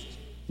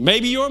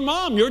 Maybe your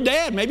mom, your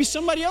dad, maybe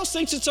somebody else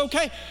thinks it's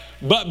okay.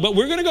 But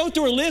we're going to go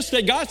through a list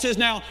that God says,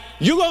 now,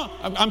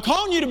 I'm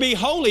calling you to be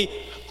holy.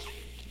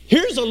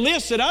 Here's a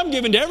list that I'm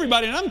giving to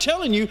everybody, and I'm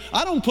telling you,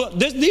 I don't put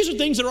this, these are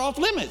things that are off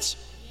limits.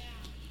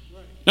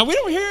 Now, we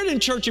don't hear it in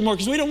church anymore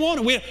because we don't want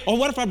it.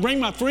 What if I bring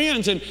my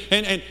friends? And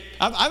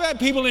I've had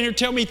people in here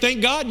tell me,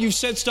 thank God you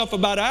said stuff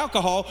about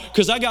alcohol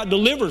because I got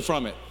delivered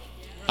from it.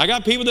 I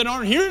got people that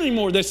aren't here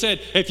anymore that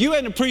said, if you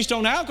hadn't preached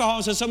on alcohol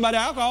and said something about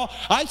alcohol,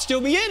 I'd still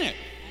be in it.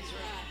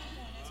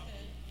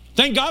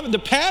 Thank God that the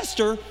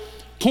pastor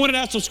pointed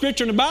out some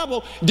scripture in the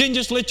Bible, didn't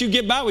just let you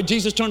get by with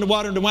Jesus turned the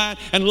water into wine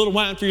and a little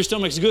wine for your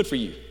stomach is good for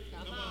you.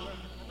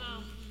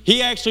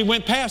 He actually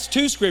went past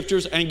 2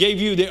 scriptures and gave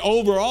you the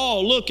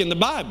overall look in the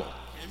Bible.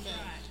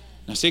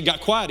 Now see, it got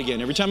quiet again.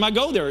 Every time I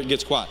go there, it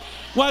gets quiet.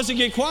 Why does it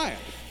get quiet?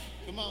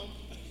 Come on.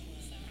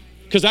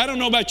 Because I don't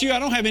know about you, I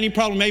don't have any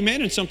problem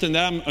amen in something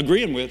that I'm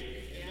agreeing with.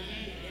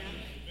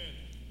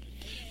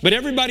 But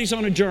everybody's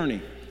on a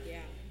journey.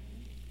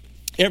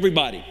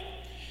 Everybody.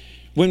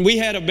 When we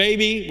had a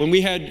baby, when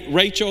we had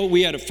Rachel,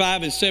 we had a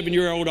 5 and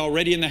 7-year-old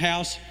already in the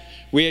house.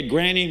 We had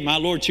Granny, my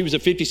Lord, she was a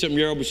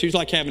 50-something-year-old, but she was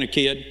like having a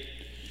kid.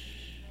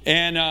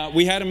 And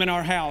we had them in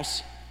our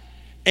house.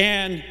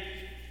 And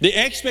the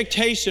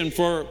expectation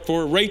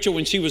for Rachel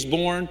when she was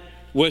born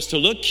was to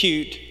look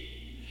cute.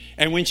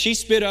 And when she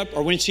spit up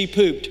or when she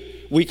pooped,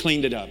 we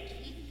cleaned it up.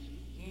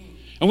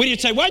 And we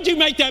didn't say, why'd you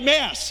make that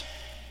mess?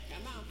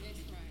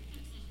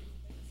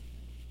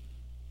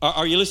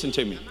 Are you listening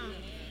to me?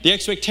 The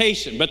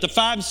expectation. But the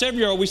 5 and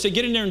 7-year-old, we said,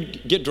 get in there and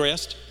get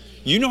dressed.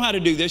 You know how to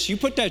do this. You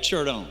put that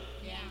shirt on.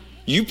 Yeah.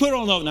 You put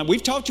on those. Now,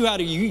 we've taught you how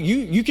to,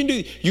 you can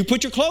do, you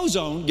put your clothes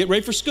on, get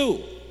ready for school.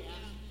 Yeah.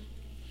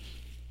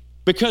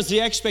 Because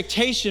the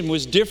expectation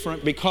was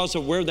different because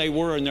of where they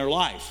were in their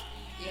life.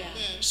 Yeah.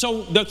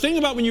 So the thing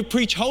about when you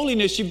preach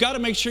holiness, you've got to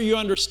make sure you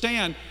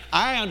understand,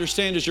 I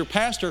understand as your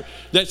pastor,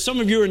 that some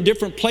of you are in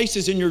different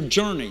places in your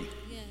journey.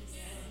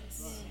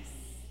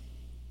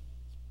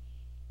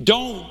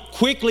 Don't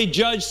quickly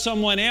judge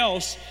someone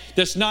else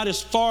that's not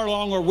as far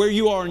along or where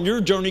you are in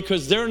your journey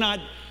because they're not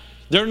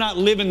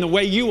living the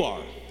way you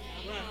are.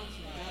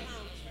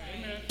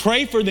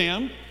 Pray for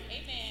them.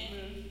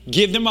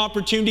 Give them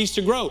opportunities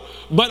to grow.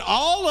 But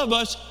all of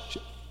us,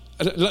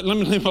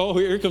 oh,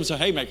 here comes a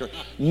haymaker.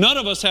 None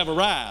of us have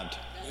arrived.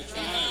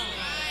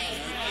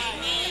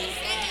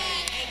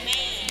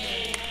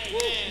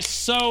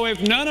 So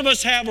if none of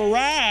us have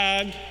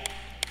arrived,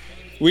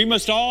 we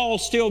must all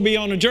still be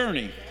on a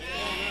journey.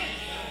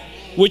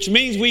 Which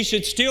means we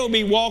should still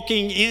be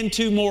walking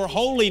into more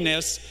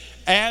holiness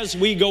as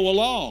we go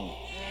along.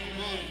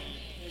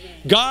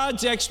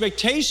 God's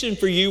expectation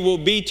for you will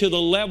be to the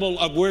level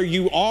of where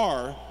you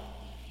are.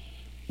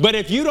 But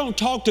if you don't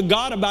talk to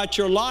God about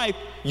your life,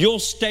 you'll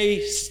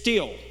stay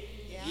still.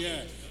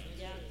 Yes.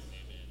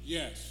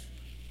 Yes.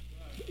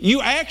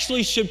 You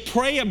actually should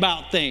pray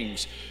about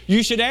things.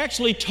 You should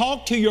actually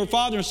talk to your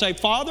Father and say,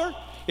 Father,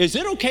 is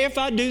it okay if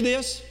I do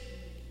this?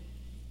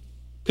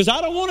 Because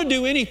I don't want to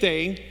do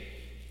anything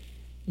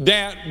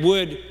that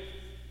would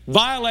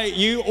violate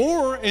you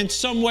or in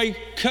some way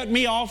cut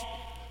me off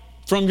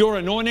from your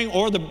anointing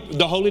or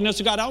the holiness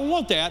of God. I don't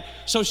want that.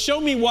 So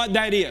show me what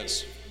that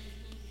is.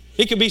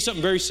 It could be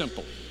something very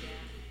simple.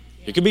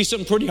 It could be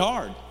something pretty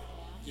hard.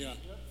 Yeah.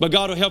 But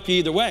God will help you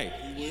either way.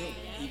 He will.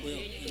 He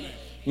will. Amen.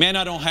 Man,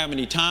 I don't have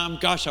any time.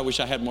 Gosh, I wish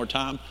I had more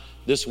time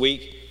this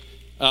week.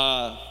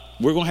 We're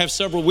going to have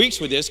several weeks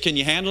with this. Can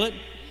you handle it?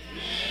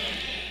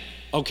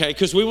 Okay,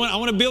 because I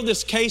want to build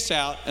this case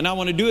out, and I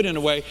want to do it in a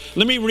way.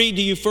 Let me read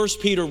to you 1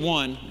 Peter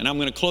 1, and I'm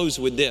going to close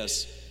with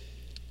this.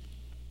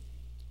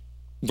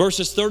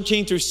 Verses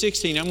 13 through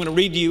 16, I'm going to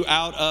read to you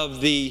out of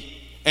the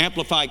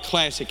Amplified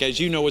Classic. As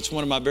you know, it's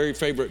one of my very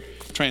favorite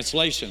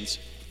translations.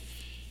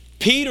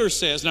 Peter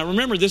says, now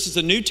remember, this is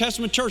the New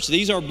Testament church.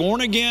 These are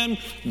born again,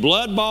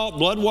 blood-bought,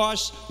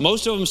 blood-washed,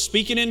 most of them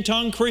speaking in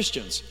tongue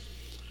Christians.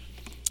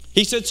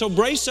 He said, so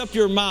brace up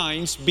your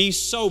minds, be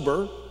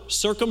sober,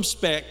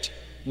 circumspect,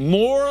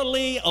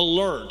 morally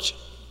alert.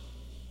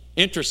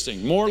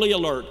 Interesting, morally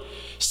alert.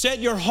 Set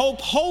your hope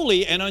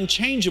wholly and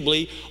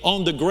unchangeably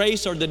on the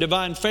grace or the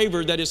divine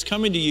favor that is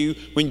coming to you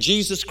when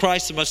Jesus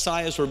Christ the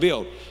Messiah is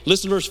revealed.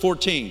 Listen to verse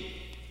 14.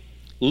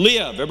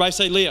 Live. Everybody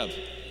say live.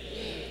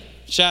 Live.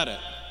 Shout it.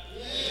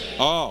 Live.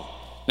 Oh.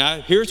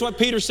 Now here's what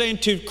Peter's saying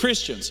to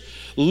Christians.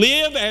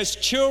 Live as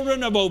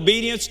children of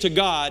obedience to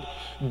God.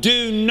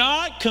 Do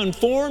not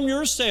conform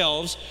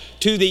yourselves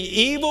to the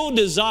evil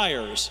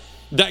desires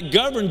that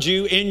governed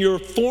you in your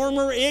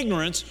former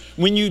ignorance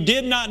when you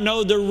did not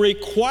know the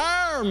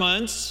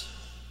requirements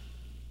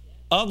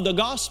of the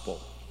gospel.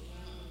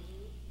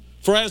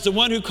 For as the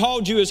one who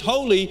called you is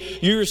holy,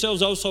 you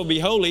yourselves also be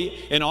holy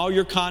in all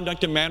your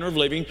conduct and manner of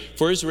living.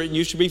 For it is written,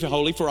 you should be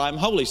holy, for I am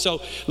holy.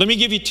 So let me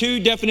give you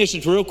 2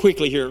 definitions real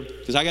quickly here,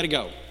 because I got to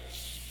go.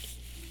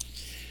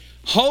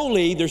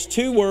 Holy, there's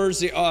 2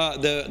 words,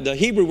 the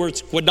Hebrew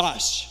word's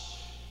quadash,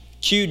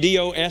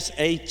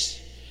 Q-D-O-S-H.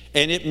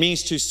 And it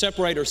means to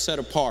separate or set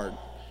apart.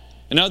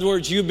 In other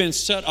words, you've been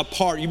set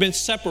apart. You've been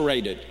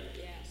separated.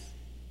 Yes.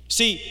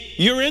 See,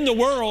 you're in the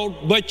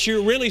world, but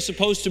you're really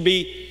supposed to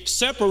be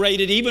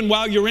separated even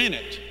while you're in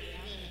it.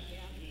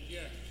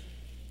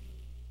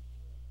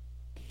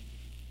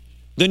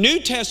 The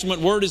New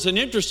Testament word is an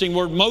interesting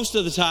word. Most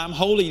of the time,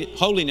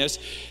 holiness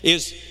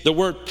is the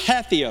word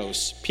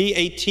patheos,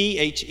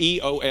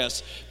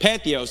 P-A-T-H-E-O-S,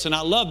 patheos. And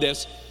I love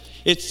this.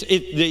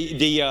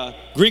 The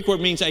Greek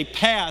word means a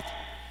path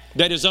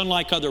that is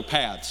unlike other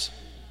paths.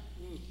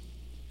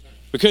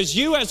 Because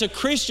you as a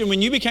Christian,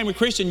 when you became a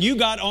Christian, you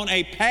got on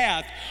a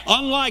path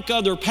unlike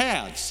other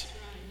paths.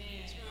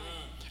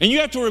 And you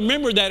have to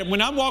remember that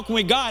when I'm walking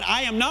with God,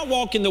 I am not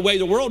walking the way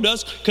the world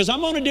does because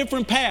I'm on a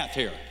different path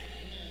here.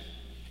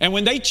 And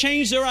when they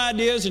change their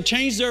ideas and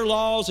change their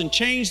laws and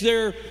change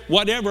their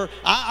whatever,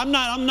 I'm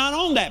not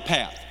on that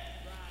path.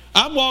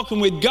 I'm walking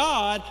with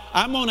God.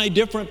 I'm on a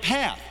different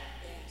path.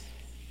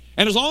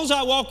 And as long as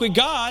I walk with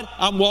God,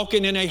 I'm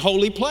walking in a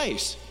holy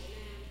place.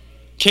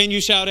 Can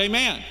you shout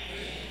amen?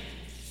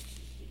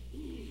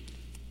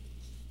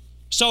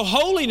 So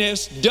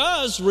holiness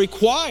does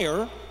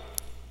require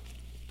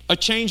a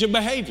change of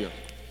behavior.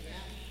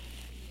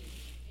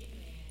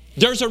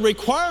 There's a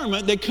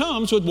requirement that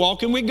comes with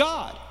walking with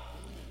God.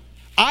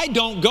 I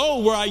don't go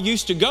where I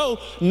used to go,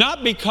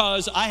 not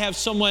because I have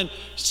someone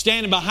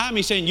standing behind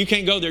me saying, you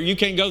can't go there, you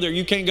can't go there,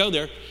 you can't go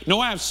there. No,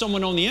 I have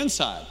someone on the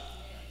inside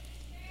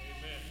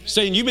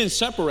saying, you've been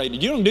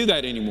separated. You don't do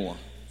that anymore.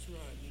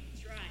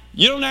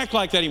 You don't act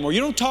like that anymore. You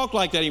don't talk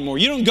like that anymore.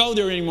 You don't go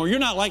there anymore. You're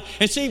not like,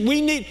 and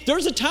see,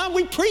 there's a time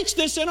we preach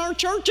this in our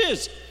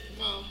churches.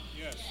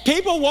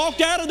 People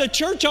walked out of the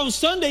church on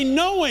Sunday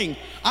knowing,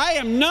 I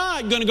am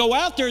not going to go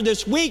out there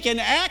this week and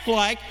act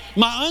like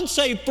my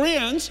unsaved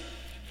friends.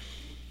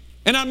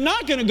 And I'm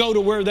not going to go to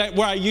where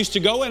I used to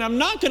go, and I'm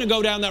not going to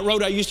go down that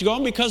road I used to go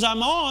on because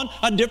I'm on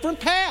a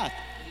different path.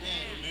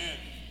 Amen.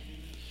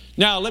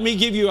 Now, let me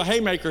give you a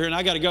haymaker here, and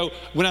I got to go.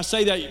 When I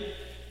say that,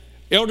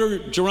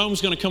 Elder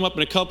Jerome's going to come up,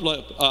 and a couple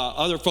of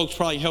other folks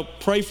probably help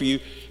pray for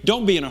you.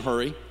 Don't be in a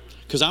hurry,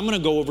 because I'm going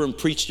to go over and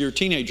preach to your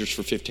teenagers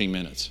for 15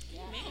 minutes.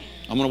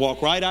 I'm going to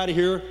walk right out of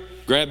here,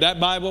 grab that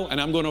Bible, and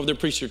I'm going over there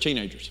to preach to your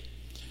teenagers.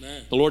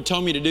 Amen. The Lord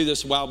told me to do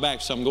this a while back,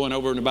 so I'm going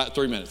over in about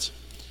 3 minutes.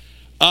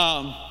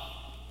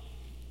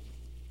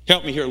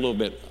 Help me here a little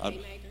bit.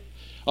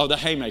 The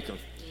haymaker.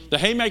 The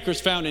haymaker is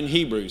found in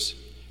Hebrews.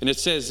 And it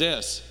says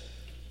this.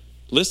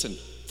 Listen,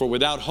 for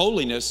without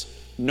holiness,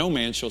 no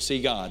man shall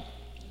see God.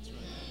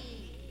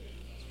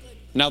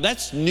 Now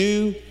that's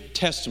New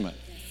Testament.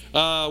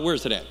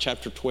 Where's it at?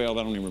 Chapter 12.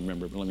 I don't even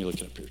remember, but let me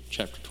look it up here.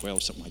 Chapter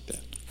 12, something like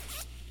that.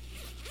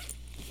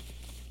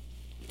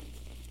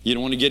 You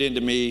don't want to get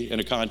into me in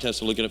a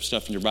contest of looking up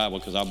stuff in your Bible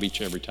because I'll beat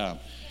you every time.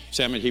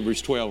 See, I'm in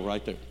Hebrews 12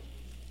 right there.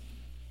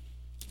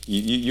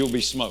 You'll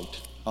be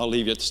smoked. I'll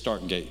leave you at the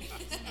starting gate.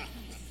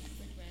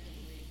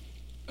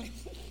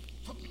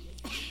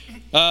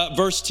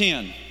 Verse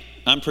 10.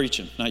 I'm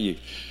preaching, not you.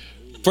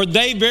 For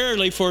they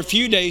verily for a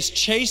few days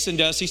chastened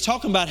us. He's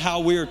talking about how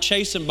we are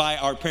chastened by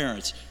our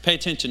parents. Pay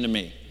attention to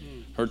me.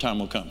 Her time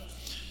will come.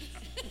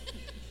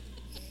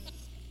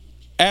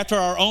 After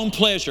our own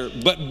pleasure,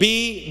 but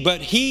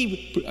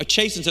he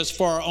chastens us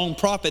for our own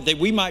profit, that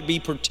we might be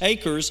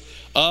partakers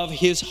of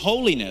his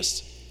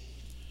holiness.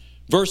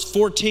 Verse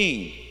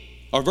 14,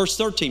 or verse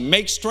 13,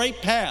 make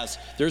straight paths.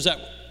 There's that.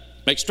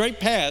 Make straight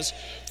paths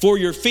for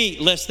your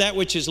feet, lest that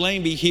which is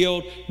lame be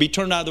healed, be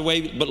turned out of the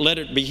way, but let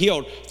it be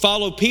healed.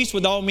 Follow peace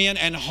with all men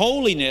and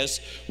holiness,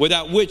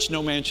 without which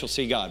no man shall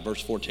see God.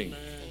 Verse 14.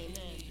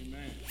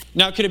 Amen.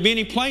 Now, could it be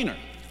any plainer?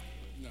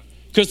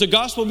 Because the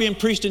gospel being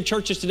preached in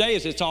churches today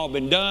is it's all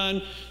been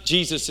done.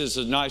 Jesus is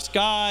a nice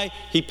guy.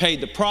 He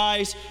paid the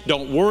price.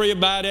 Don't worry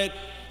about it.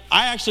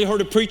 I actually heard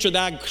a preacher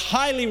that I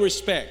highly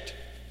respect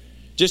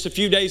just a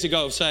few days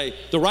ago say,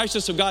 the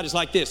righteousness of God is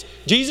like this.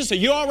 Jesus, are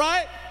you all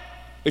right?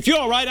 If you're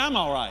all right, I'm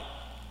all right.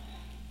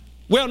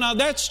 Well, now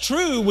that's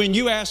true when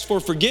you ask for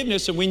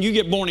forgiveness and when you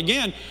get born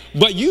again.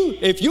 But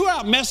if you're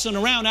out messing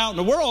around out in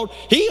the world,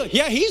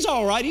 he's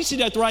all right. He's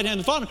seated at the right hand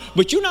of the Father.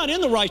 But you're not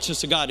in the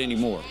righteousness of God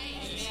anymore.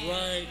 That's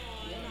right.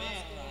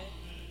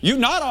 You're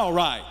not all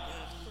right.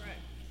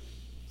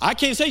 I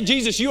can't say,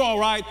 Jesus, you all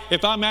right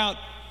if I'm out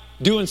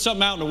doing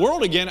something out in the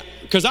world again,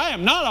 because I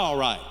am not all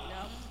right.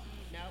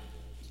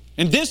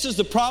 And this is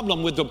the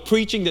problem with the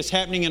preaching that's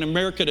happening in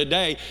America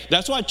today.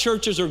 That's why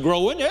churches are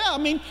growing. Yeah, I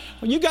mean,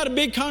 you got a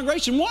big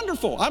congregation.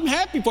 Wonderful. I'm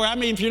happy for you. I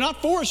mean, if you're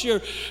not for us,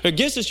 you're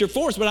against us, you're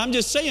for us. But I'm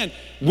just saying,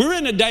 we're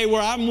in a day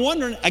where I'm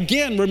wondering,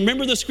 again,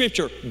 remember the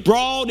scripture.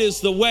 Broad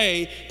is the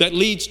way that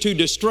leads to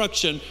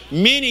destruction.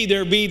 Many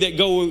there be that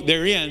go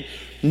therein.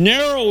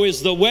 Narrow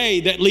is the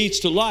way that leads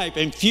to life,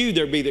 and few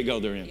there be that go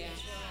therein. Yeah,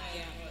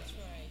 that's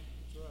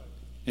right.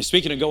 And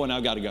speaking of going,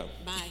 I've got to go.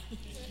 Bye.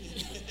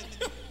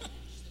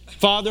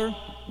 Father,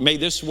 may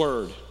this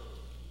word,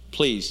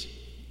 please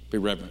be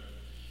reverent.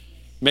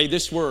 May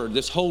this word,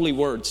 this holy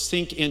word,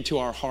 sink into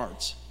our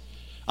hearts.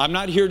 I'm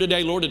not here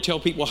today, Lord, to tell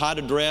people how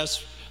to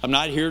dress. I'm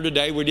not here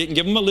today. We didn't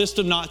give them a list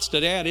of knots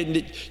today. I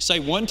didn't say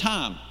one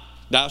time,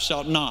 thou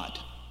shalt not.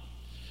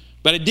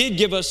 But it did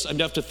give us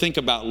enough to think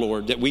about,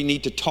 Lord, that we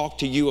need to talk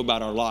to you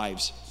about our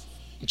lives.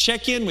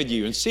 Check in with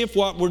you and see if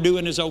what we're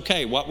doing is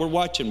okay, what we're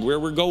watching, where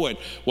we're going,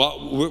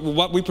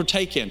 what we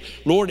partake in.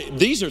 Lord,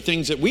 these are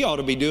things that we ought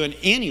to be doing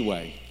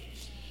anyway.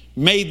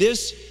 May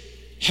this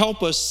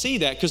help us see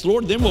that, because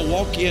Lord, then we'll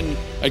walk in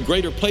a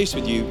greater place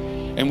with you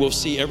and we'll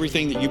see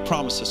everything that you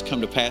promised us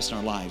come to pass in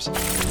our lives.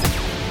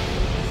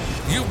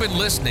 You've been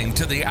listening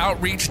to the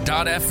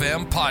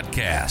Outreach.fm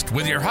podcast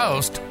with your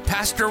host,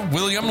 Pastor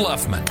William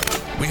Luffman.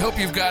 We hope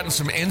you've gotten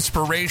some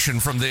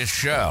inspiration from this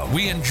show.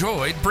 We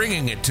enjoyed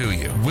bringing it to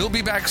you. We'll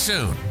be back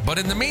soon, but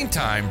in the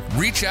meantime,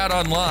 reach out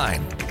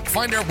online.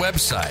 Find our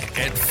website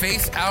at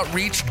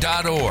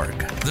faithoutreach.org.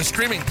 The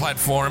streaming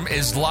platform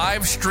is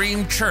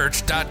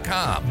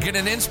livestreamchurch.com. Get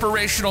an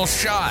inspirational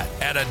shot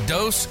at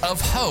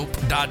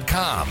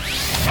adoseofhope.com.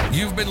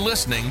 You've been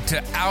listening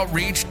to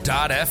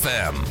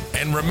Outreach.fm.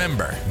 And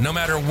remember, no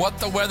matter what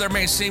the weather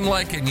may seem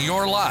like in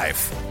your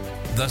life,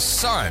 the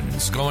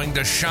sun's going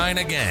to shine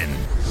again.